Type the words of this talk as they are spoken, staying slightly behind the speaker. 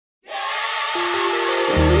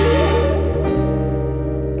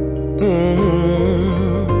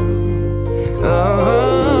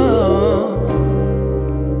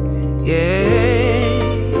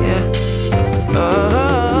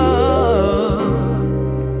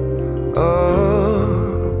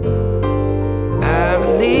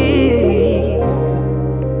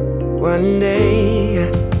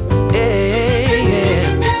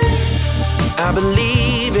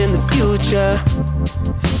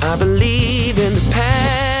I believe in the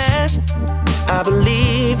past. I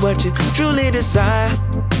believe what you truly desire,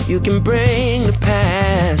 you can bring the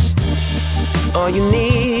past. All you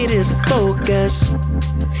need is a focus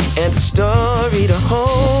and a story to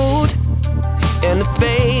hold, and the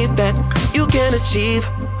faith that you can achieve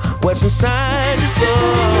what's inside your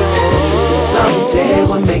soul. Someday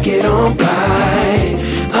we'll make it on by.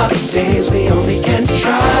 Other days we only can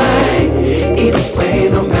try. Either way,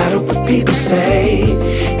 no matter what people say,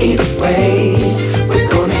 either way, we're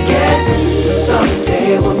gonna get.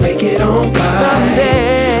 Someday we'll make it on by.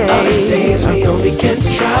 Someday. Other days we only can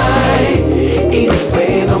try. Either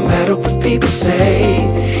way, no matter what people say,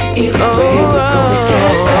 either way, we're gonna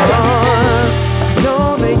get better.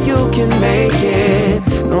 Know that you can make it.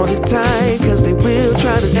 Hold it tight, cause they will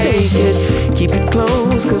try to take it. Keep it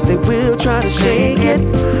close, cause they will try to shake it.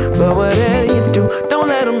 But whatever you do, don't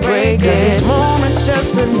let them break it. Cause each moment's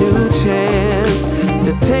just a new chance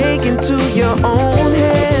to take into your own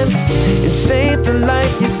hands and shape the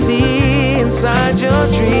life you see inside your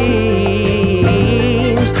dreams.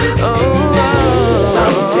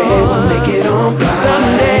 Someday we'll make it on by.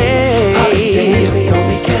 Someday. Other days we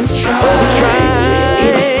only can try.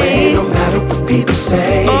 Either way, no matter what people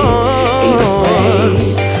say, either way,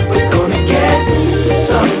 we're gonna get.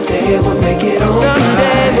 Someday we'll make it on by.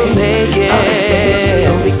 Someday we'll make it. Other days we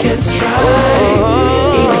only can try.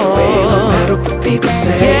 Either way, no matter what people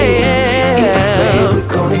say, either way,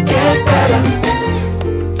 we're gonna get better.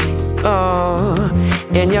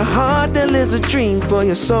 In your heart there lives a dream for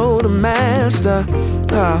your soul to master.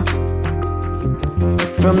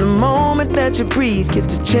 From the moment that you breathe, get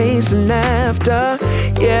to chasing after.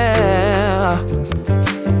 Yeah.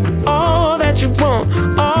 All that you want,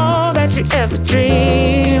 all that you ever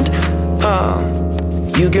dreamed.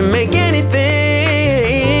 You can make anything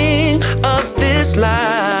of this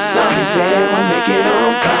life. Someday we'll make it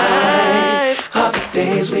on by. Other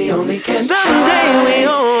days we only can try. Someday we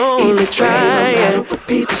only try. No matter what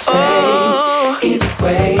people say, either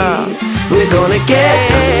way, we're gonna get.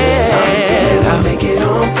 Someday we'll make it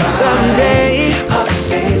on by. Someday. Other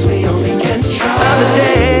days we only can try. Other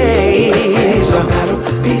days, no matter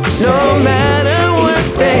what people say, no matter what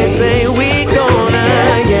they say, we gonna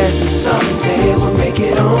get. Someday we'll make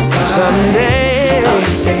it on by. Someday.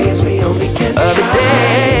 Other days we only can try. Other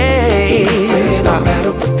days, no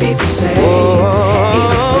matter what people say,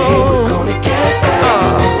 either way, we're gonna get better.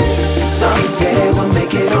 Someday we'll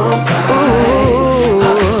make it on by.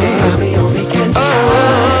 Other days we only can try.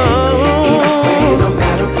 Either way, no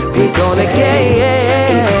matter what people say,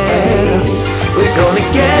 either way, we're gonna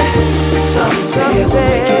get. Someday we'll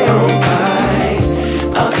make it on by.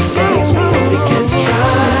 Other days we only can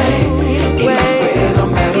try. Either way, no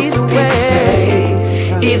matter what people say,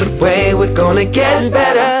 either way, we're gonna get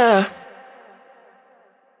better.